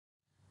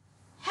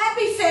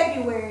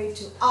February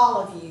to all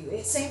of you.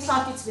 It seems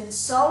like it's been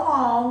so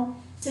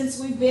long since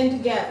we've been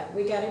together.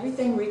 We got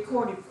everything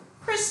recorded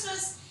for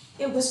Christmas.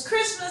 It was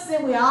Christmas,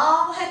 then we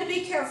all had to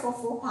be careful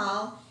for a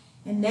while,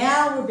 and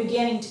now we're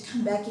beginning to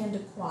come back into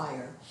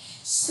choir.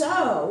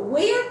 So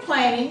we are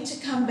planning to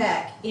come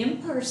back in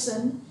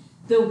person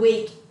the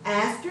week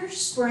after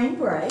spring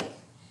break,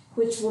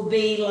 which will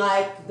be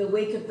like the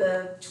week of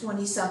the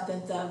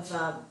 20-something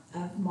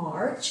of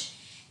March.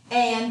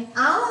 And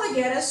I want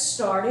to get us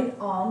started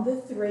on the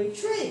 3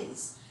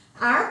 trees.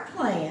 Our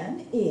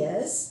plan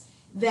is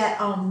that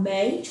on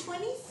May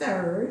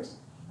 23rd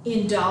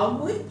in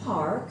Dogwood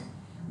Park,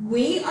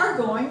 we are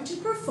going to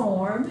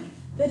perform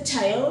The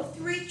Tale of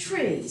 3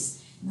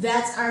 Trees.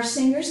 That's our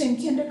singers in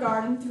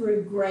kindergarten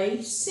through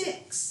grade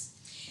 6.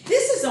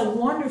 This is a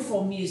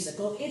wonderful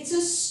musical. It's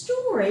a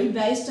story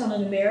based on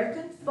an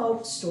American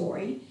folk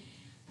story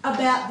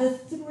about the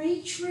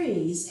 3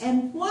 trees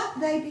and what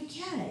they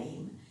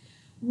became.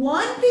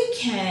 One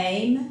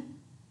became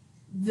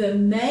the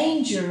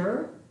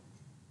manger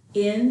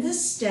in the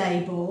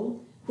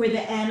stable where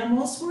the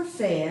animals were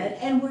fed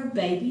and where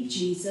baby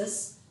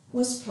Jesus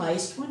was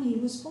placed when he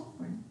was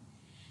born.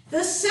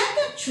 The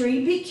second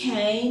tree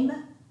became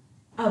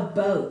a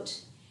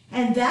boat,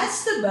 and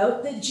that's the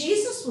boat that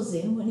Jesus was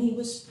in when he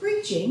was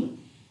preaching,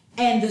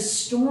 and the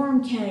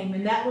storm came,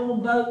 and that little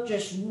boat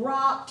just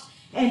rocked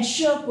and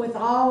shook with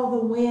all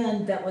the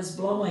wind that was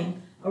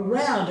blowing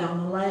around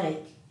on the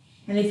lake.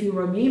 And if you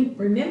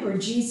remember,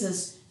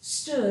 Jesus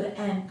stood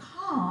and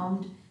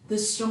calmed the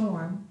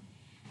storm.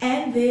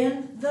 And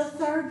then the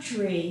third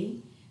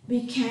tree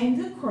became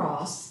the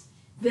cross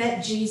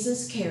that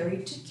Jesus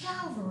carried to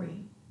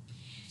Calvary.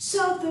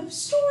 So the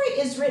story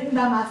is written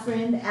by my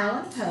friend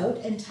Alan Pote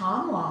and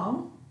Tom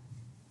Long.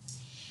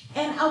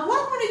 And what I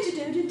wanted to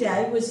do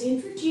today was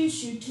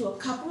introduce you to a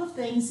couple of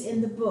things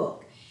in the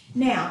book.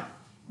 Now,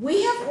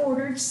 we have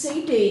ordered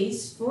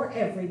CDs for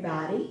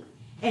everybody,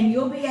 and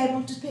you'll be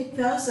able to pick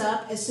those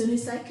up as soon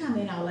as they come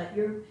in. I'll let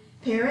your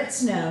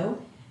parents know,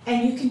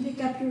 and you can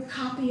pick up your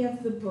copy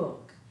of the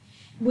book.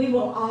 We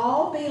will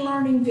all be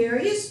learning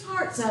various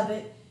parts of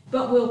it,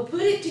 but we'll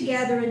put it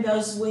together in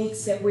those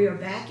weeks that we are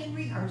back in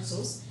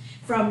rehearsals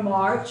from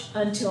March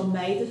until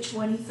May the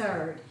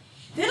 23rd.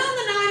 Then on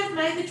the night of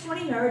May the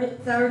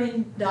 23rd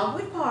in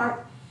Dogwood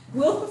Park,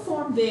 we'll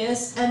perform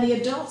this, and the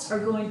adults are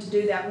going to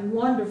do that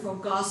wonderful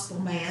gospel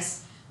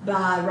mass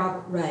by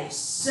Robert Race.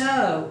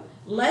 So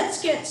let's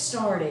get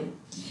started.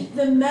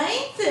 The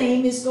main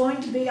theme is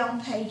going to be on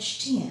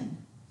page 10.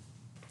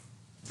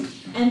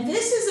 And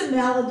this is a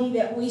melody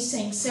that we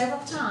sing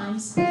several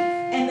times.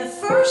 And the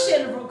first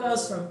interval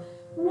goes from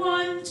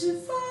 1 to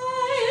 5,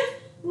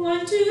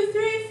 1, 2,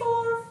 3,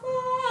 4,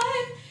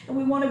 5. And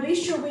we want to be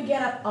sure we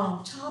get up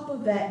on top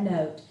of that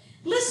note.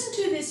 Listen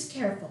to this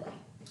carefully.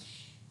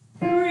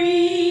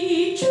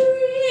 3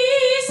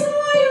 trees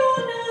high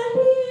on a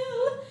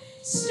hill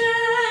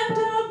stand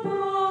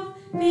above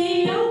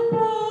the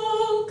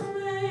humble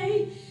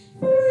clay.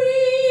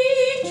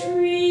 3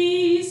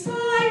 trees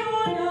high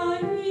on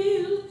a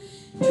hill,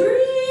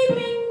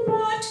 dreaming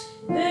what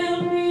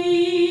they'll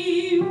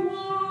be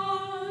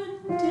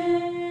one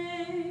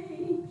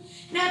day.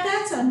 Now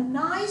that's a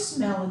nice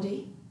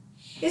melody.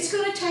 It's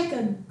going to take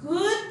a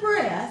good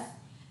breath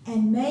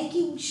and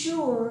making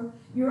sure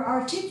your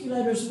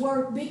articulators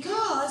work,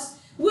 because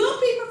we'll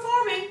be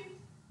performing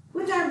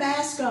with our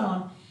mask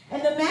on.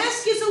 And the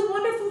mask is a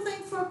wonderful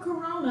thing for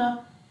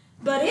Corona,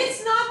 but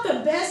it's not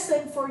the best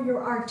thing for your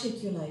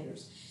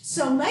articulators.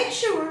 So make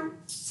sure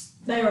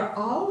they are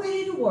all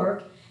ready to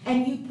work,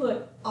 and you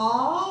put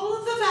all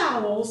of the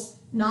vowels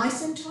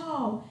nice and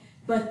tall,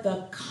 but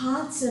the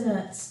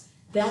consonants,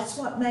 that's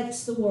what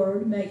makes the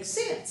word make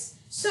sense.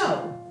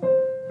 So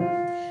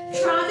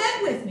try that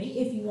with me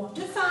if you want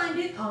to find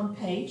it on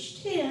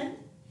page 10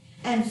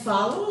 and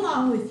follow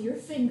along with your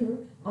finger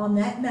on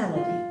that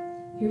melody.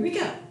 Here we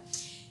go.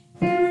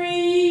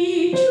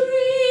 3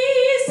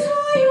 trees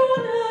high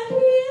on a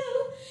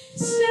hill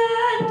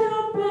stand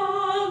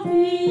above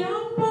the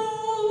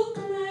humble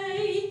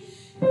clay.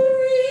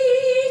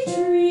 3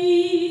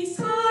 trees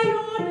high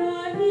on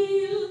a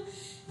hill,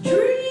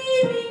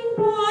 dreaming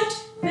what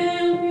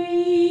they'll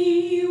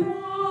be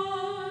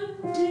one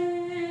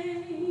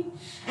day.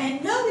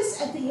 And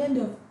notice at the end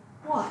of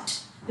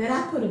what that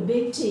I put a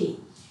big T.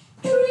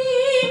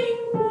 Dreaming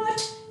what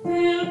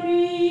they'll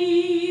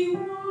be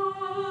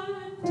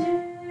one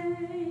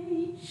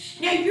day.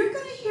 Now you're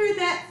going to hear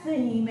that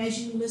theme as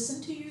you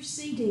listen to your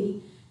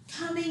CD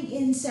coming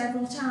in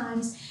several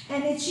times,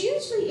 and it's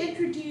usually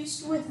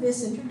introduced with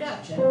this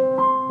introduction.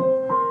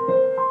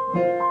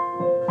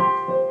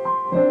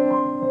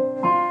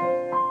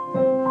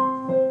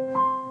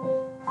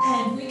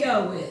 And we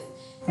go with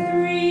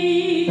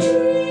 3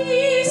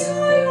 trees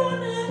high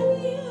on a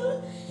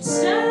hill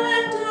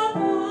stand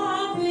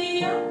above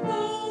the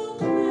humble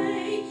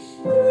clay.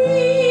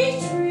 3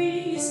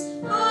 trees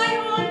high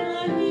on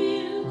a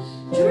hill,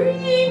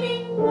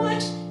 dreaming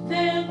what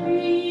they'll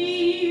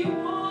be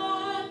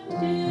one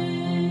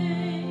day.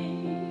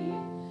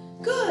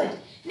 Good.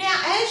 Now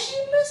as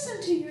you listen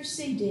listen to your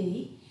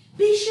CD,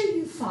 be sure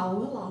you follow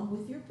along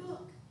with your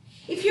book.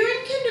 If you're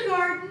in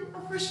kindergarten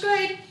or first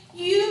grade,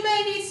 you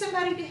may need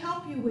somebody to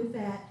help you with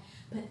that.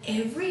 But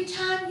every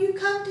time you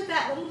come to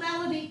that little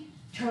melody,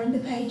 turn the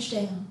page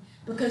down,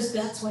 because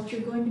that's what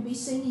you're going to be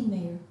singing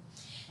there.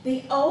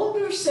 The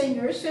older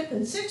singers, 5th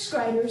and 6th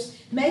graders,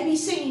 may be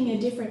singing a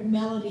different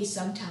melody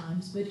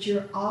sometimes, but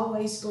you're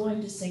always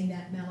going to sing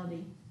that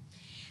melody.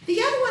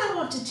 The other one I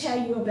want to tell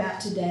you about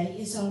today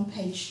is on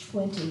page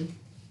 20.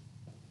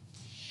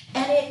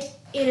 And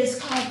it is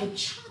called the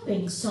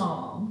chopping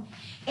song.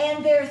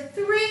 And there are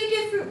 3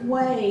 different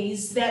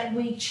ways that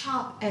we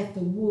chop at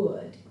the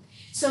wood.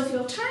 So if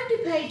you'll turn to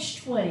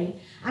page 20,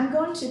 I'm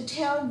going to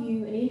tell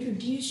you and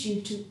introduce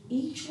you to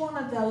each one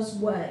of those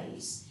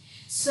ways,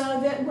 so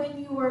that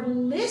when you are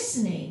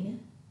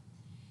listening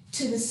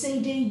to the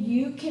CD,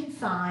 you can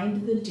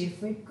find the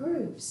different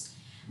groups.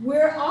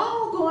 We're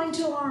all going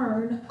to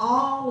learn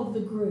all of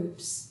the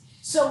groups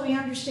so we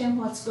understand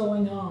what's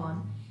going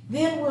on.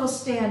 Then we'll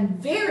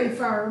stand very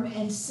firm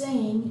and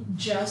sing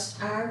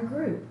just our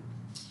group.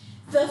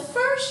 The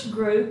first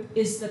group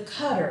is the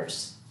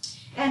cutters.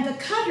 And the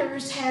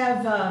cutters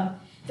have,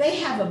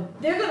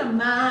 they're going to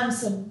mime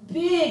some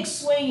big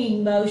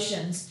swinging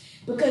motions,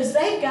 because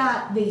they've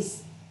got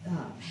these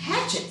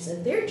hatchets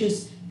that they're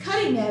just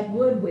cutting that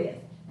wood with.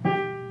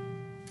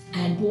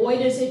 And boy,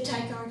 does it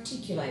take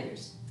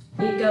articulators.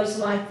 It goes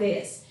like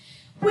this.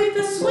 With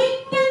a swing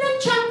and a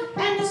chop,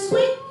 and a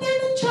swing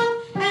and a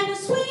chop, and a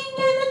swing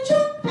and a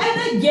chop,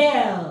 and a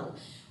yell.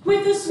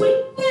 With a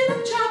swing and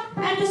a chop,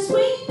 and a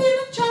swing and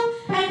a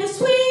chop, and a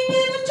swing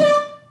and a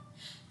chop.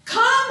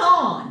 Come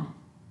on.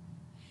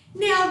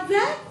 Now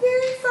that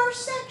very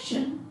first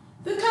section,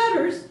 the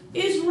cutters,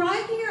 is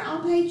right here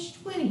on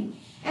page 20.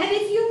 And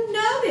if you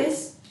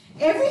notice,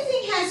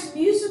 everything has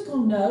musical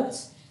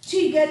notes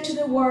till you get to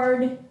the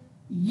word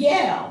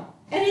yell,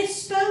 and it's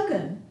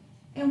spoken.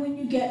 And when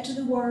you get to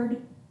the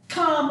word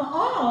come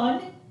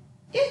on,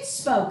 it's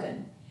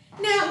spoken.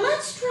 Now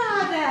let's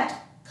try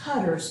that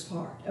cutters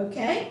part,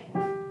 okay?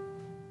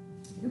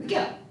 Here we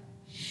go.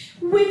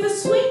 With a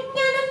swing and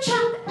a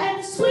chop, and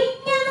a swing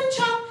and a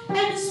chop,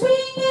 and a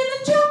swing and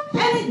a chop,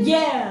 and a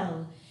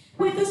yell.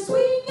 With a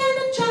swing and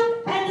a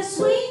chop, and a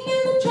swing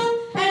and a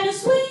chop, and a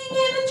swing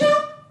and a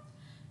chop.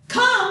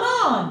 Come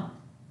on.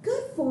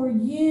 Good for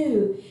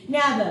you.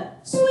 Now the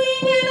swing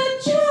and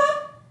a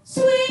chop,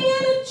 swing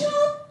and a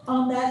chop.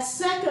 On that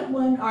second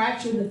one, or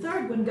actually the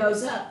third one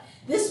goes up.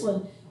 This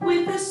one,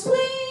 with a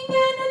swing and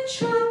a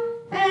chop,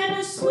 and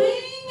a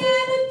swing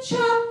and a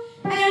chop,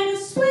 and a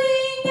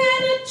swing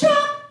and a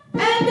chop,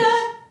 and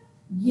a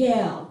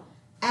yell.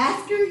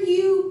 After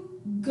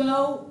you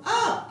go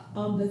up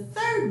on the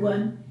third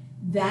one,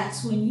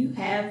 that's when you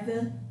have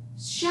the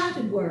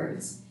shouted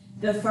words.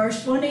 The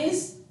first one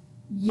is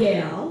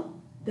yell.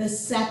 The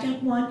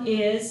second one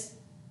is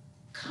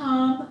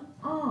come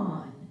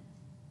on.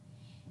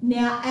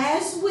 Now,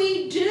 as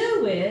we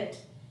do it,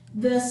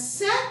 the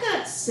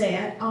second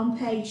set on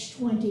page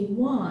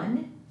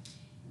 21,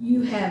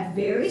 you have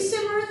very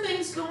similar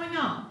things going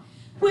on.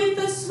 With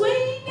a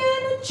swing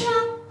and a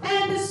chop,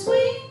 and a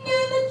swing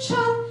and a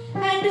chop,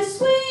 and a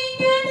swing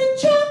and a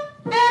chop,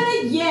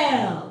 and a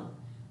yell.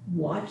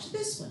 Watch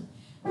this one.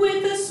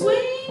 With a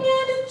swing and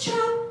a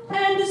chop,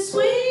 and a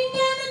swing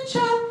and a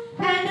chop,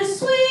 and a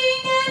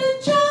swing and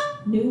a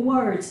chop. New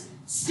words.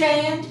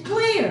 Stand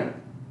clear.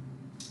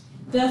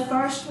 The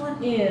first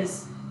one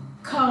is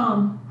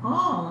come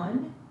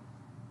on.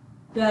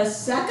 The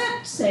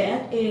second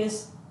set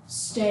is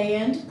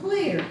stand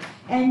clear.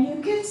 And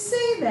you can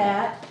see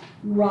that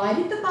right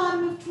at the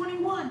bottom of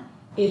 21.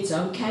 It's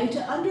okay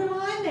to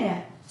underline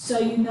that so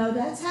you know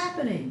that's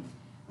happening.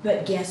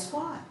 But guess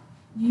what?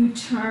 You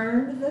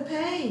turn the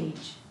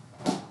page.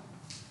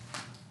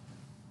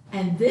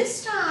 And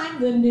this time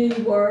the new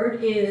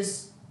word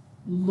is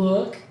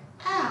look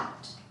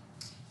out.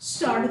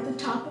 Start at the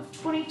top of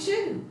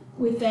 22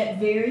 with that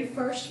very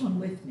first one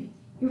with me.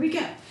 Here we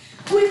go.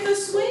 With a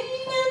swing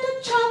and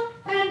a chop,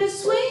 and a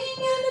swing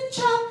and a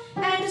chop,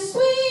 and a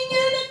swing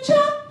and a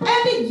chop,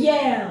 and a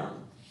yell.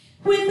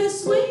 With a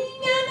swing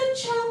and a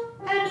chop,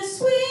 and a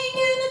swing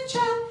and a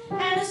chop,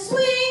 and a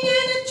swing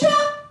and a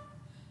chop.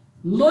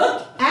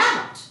 Look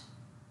out.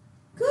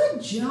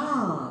 Good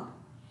job.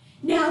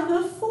 Now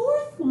the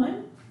fourth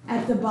one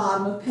at the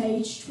bottom of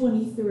page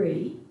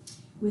 23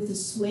 with a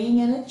swing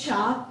and a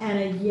chop and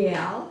a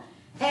yell.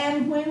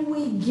 And when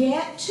we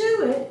get to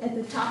it at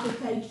the top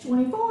of page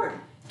 24,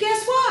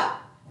 guess what?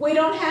 We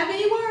don't have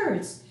any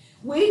words.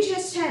 We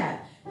just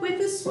have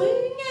with a swing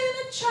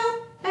and a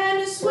chop and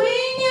a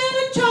swing and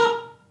a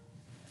chop.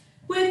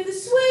 With a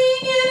swing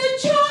and a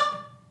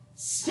chop.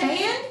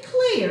 Stand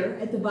clear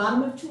at the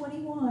bottom of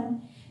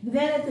 21.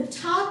 Then at the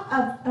top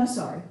of, I'm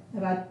sorry,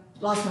 have I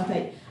lost my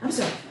page? I'm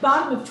sorry,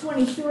 bottom of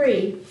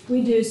 23,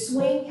 we do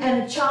swing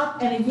and a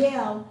chop and a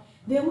yell.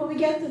 Then when we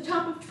get to the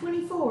top of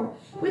 24,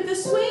 with a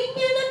swing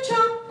and a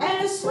chop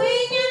and a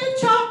swing and a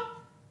chop,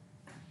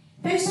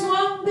 they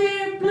swung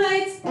their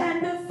blades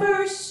and the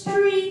first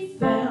tree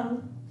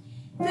fell.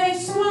 They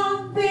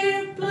swung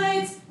their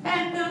blades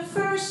and the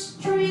first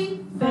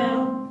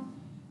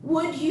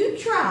you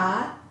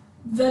try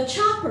the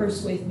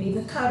choppers with me,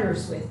 the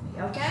cutters with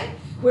me, okay?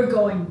 We're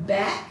going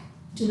back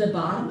to the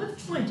bottom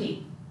of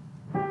 20,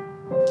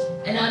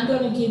 and I'm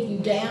going to give you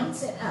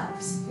downs and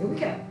ups. Here we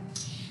go.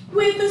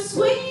 With a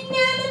swing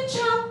and a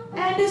chop,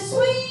 and a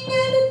swing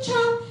and a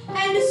chop,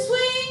 and a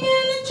swing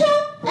and a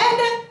chop, and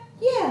a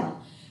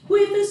yell.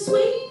 With a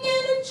swing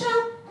and a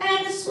chop,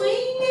 and a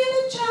swing and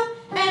a chop,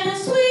 and a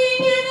swing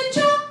and a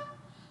chop.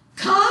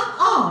 Come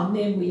on,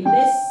 then we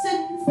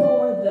listen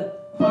for the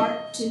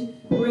part to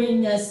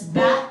bring us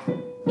back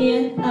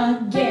in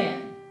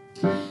again.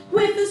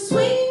 With a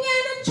swing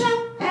and a chop,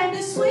 and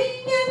a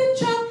swing and a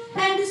chop,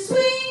 and a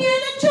swing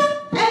and a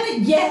chop, and a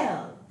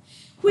yell.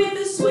 With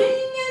a swing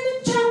and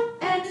a chop,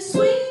 and a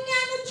swing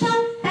and a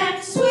chop, and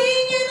a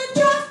swing and a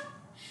chop.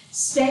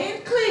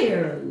 Stand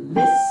clear,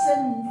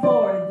 listen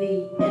for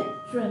the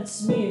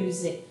entrance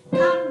music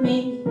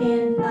coming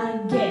in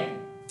again.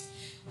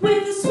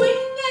 With a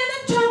swing and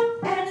a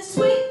chop, and a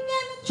swing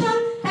and a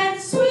chop, and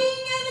a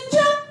swing and a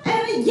chop,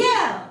 and a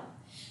yell.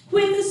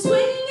 With a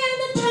swing and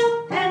a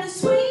chop, and a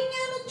swing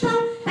and a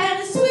chop, and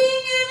a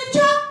swing and a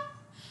chop.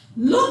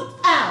 Look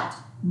out!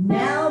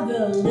 Now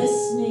the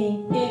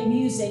listening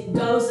music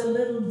goes a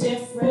little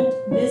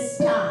different this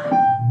time.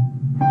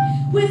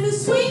 With a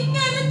swing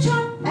and a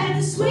chop, and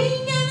a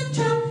swing and a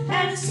chop,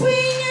 and a swing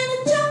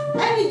and a chop,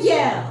 and a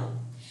yell.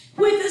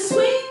 With a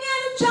swing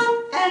and a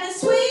chop, and a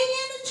swing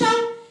and a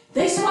chop,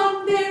 they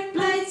swung their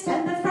blades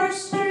and the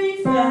first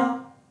tree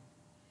fell.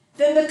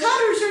 Then the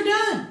cutters are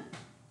done.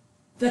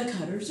 The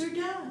cutters are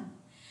done.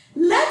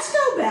 Let's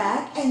go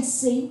back and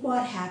see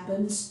what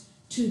happens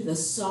to the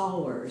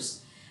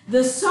sawers.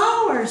 The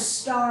sawers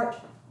start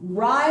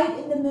right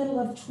in the middle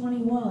of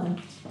 21,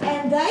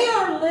 and they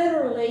are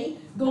literally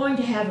going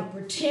to have a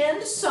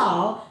pretend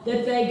saw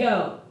that they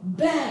go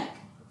back,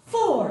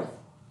 forth,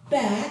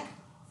 back,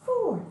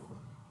 forth,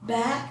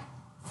 back,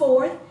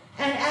 forth,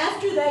 and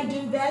after they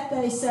do that,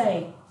 they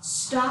say,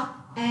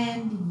 stop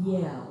and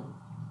yell.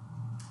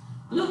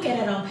 Look at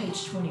it on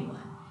page 21.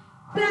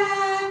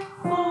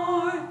 Back,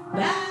 forth,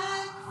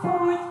 back,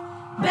 forth,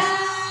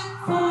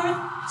 back, forth,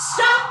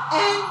 stop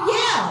and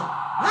yell.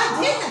 I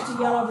did have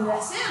to yell over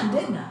that sound,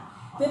 didn't I?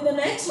 Then the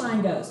next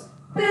line goes,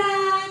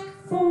 back,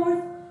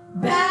 forth,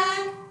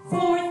 back,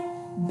 forth,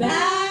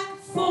 back,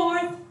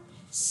 forth,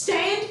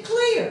 stand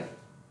clear.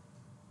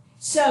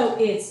 So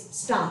it's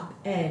stop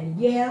and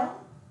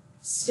yell,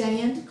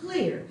 stand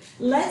clear.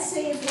 Let's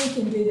see if we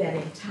can do that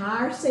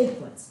entire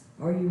sequence.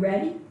 Are you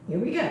ready? Here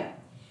we go.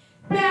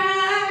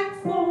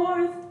 Back,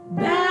 forth,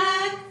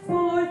 back,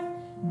 forth,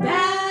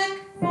 back,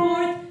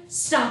 forth,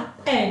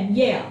 stop and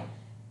yell.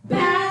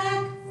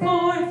 Back,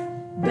 forth,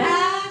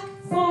 back,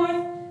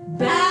 forth,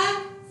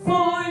 back,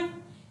 forth,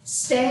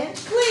 stand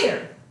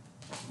clear.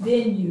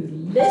 Then you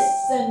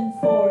listen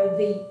for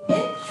the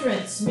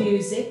entrance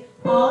music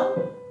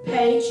on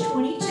page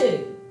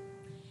 22.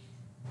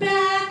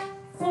 Back,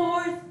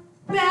 forth,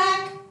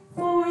 back,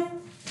 forth,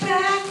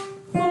 back,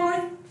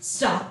 forth,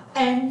 stop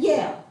and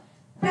yell.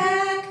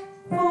 Back,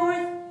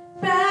 forth,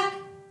 back,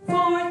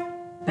 forth,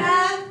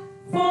 back,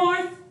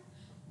 forth.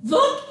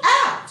 Look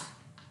out!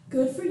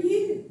 Good for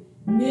you.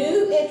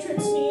 New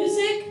entrance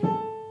music.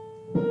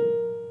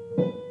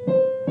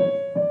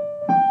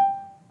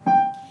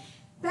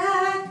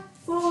 Back,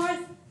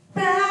 forth,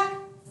 back,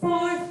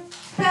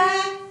 forth,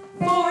 back,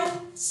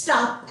 forth,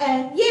 stop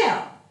and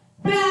yell.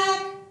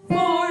 Back,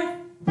 forth,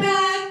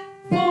 back,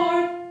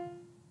 forth.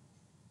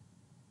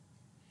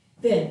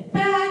 Then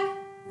back,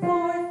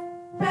 forth,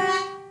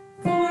 back,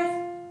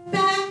 forth,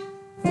 back,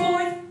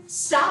 forth,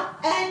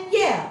 stop and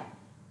yell.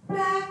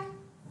 Back,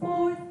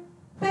 forth,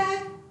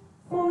 back,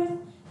 forth.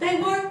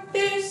 They worked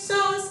their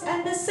saws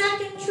and the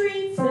second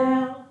tree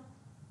fell.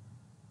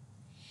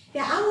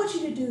 Now I want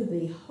you to do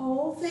the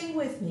whole thing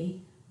with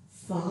me,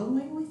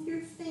 following with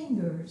your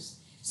fingers,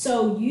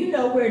 so you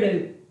know where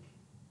to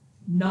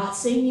not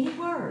sing any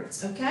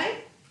words, okay?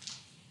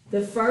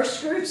 The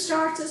first group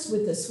starts us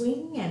with a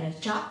swing and a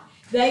chop.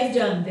 They've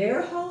done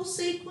their whole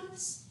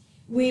sequence.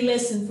 We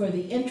listen for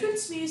the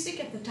entrance music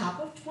at the top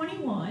of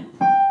 21.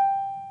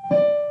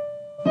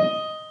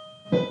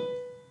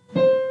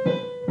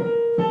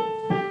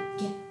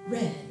 Get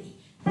ready.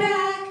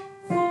 Back,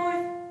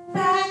 forth,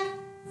 back,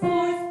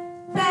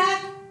 forth,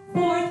 back,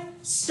 forth,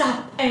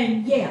 stop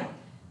and yell.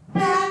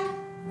 Back,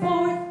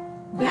 forth,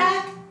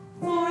 back,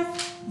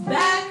 forth,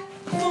 back,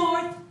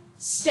 forth,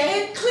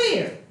 stand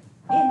clear.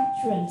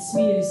 Entrance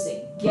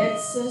music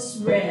gets us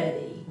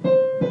ready.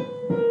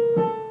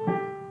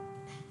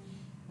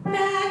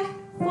 Back,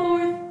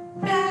 forth,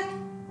 back,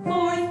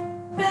 forth,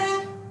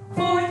 back,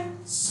 forth,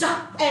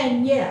 stop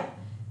and yell.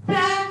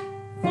 Back,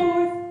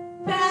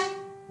 forth, back,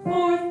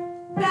 forth,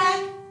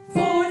 back,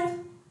 forth.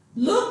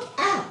 Look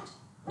out!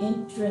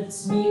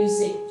 Entrance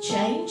music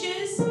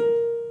changes.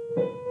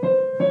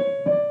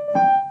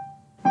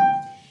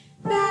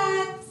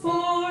 Back,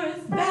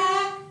 forth,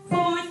 back,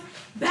 forth,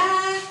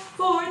 back,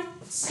 forth,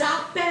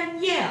 stop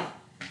and yell.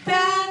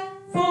 Back,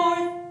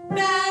 forth,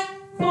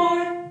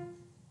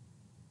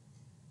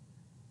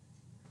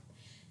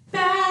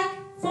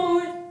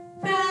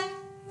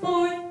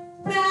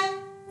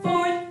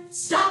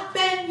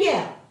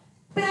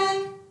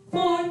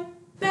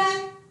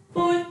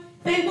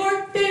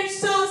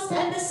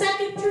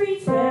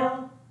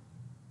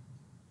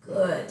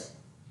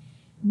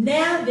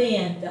 Now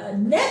then, the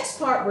next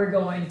part we're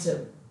going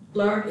to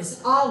learn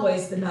is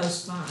always the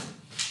most fun.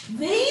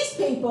 These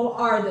people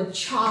are the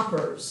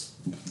choppers.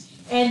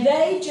 And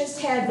they just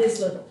have this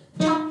little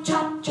chop,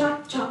 chop,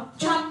 chop, chop,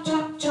 chop,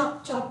 chop,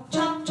 chop, chop,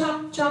 chop,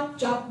 chop, chop,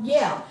 chop,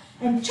 yeah.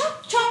 And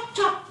chop, chop,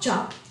 chop,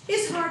 chop.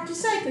 It's hard to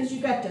say because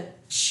you got to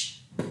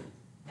ch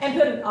and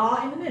put it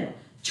all in the middle.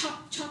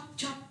 Chop, chop,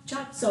 chop,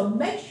 chop. So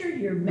make sure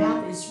your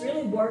mouth is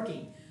really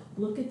working.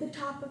 Look at the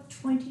top of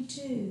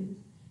 22.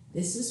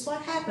 This is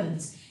what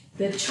happens.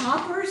 The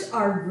choppers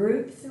are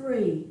group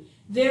 3.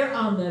 They're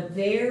on the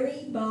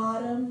very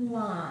bottom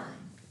line.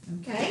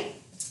 Okay?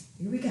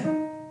 Here we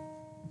go.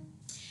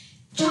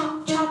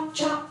 Chop, chop,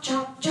 chop,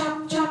 chop,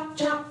 chop, chop,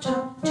 chop,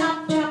 chop,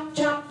 chop, chop,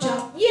 chop,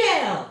 chop.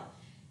 Yeah!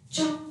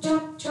 Chop,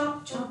 chop,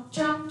 chop, chop,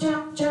 chop,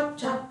 chop, chop,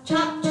 chop,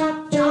 chop,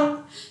 chop,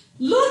 chop.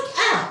 Look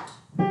out!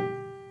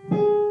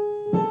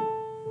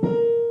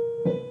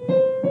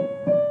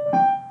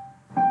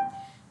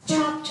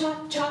 Chop,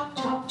 chop, chop,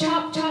 chop,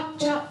 chop, chop,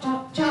 chop,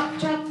 chop, chop,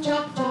 chop,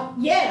 chop, chop.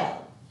 Yeah!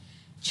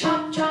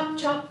 Chop, chop,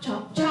 chop,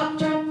 chop, chop,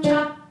 chop,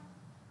 chop.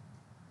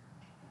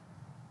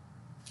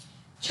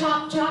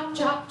 Chop, chop,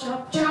 chop,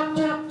 chop, chop,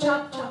 chop,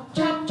 chop, chop,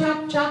 chop,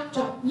 chop, chop,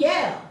 chop.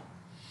 Yeah!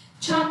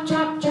 Chop,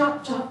 chop,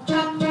 chop, chop,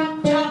 chop,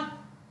 chop, chop.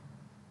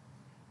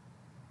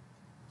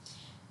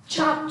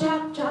 Chop,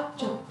 chop, chop,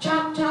 chop,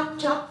 chop, chop,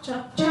 chop,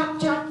 chop, chop,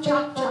 chop,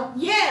 chop, chop.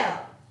 Yeah!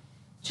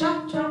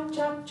 Chop, chop,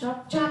 chop,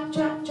 chop, chop,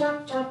 chop,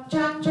 chop, chop,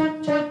 chop,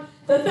 chop, chop.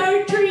 The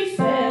third tree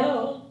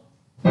fell.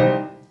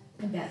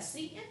 And that's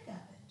the end of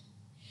it.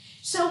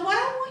 So what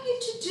I want you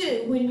to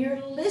do when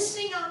you're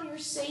listening on your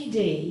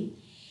CD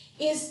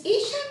is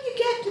each time you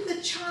get to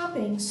the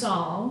chopping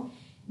song,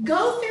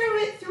 go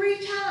through it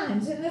 3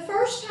 times. And the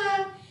first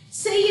time,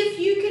 see if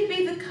you can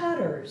be the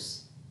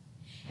cutters.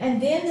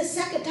 And then the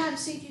second time,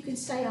 see if you can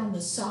stay on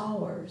the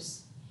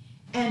sawers.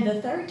 And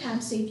the third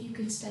time, see if you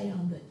can stay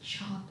on the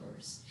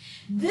choppers.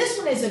 This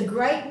one is a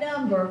great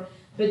number,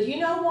 but you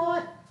know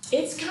what?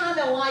 It's kind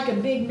of like a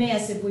big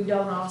mess if we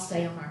don't all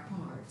stay on our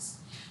parts.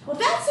 Well,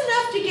 that's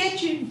enough to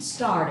get you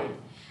started.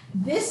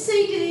 This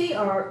CD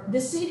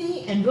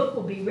and book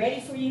will be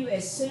ready for you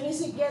as soon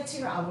as it gets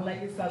here. I will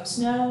let your folks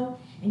know,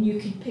 and you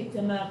can pick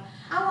them up.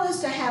 I want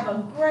us to have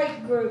a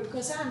great group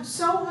because I'm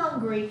so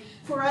hungry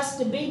for us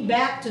to be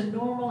back to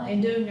normal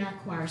and doing our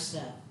choir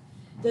stuff.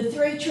 The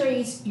 3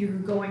 trees, you're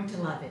going to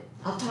love it.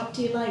 I'll talk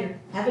to you later.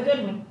 Have a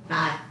good one.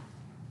 Bye.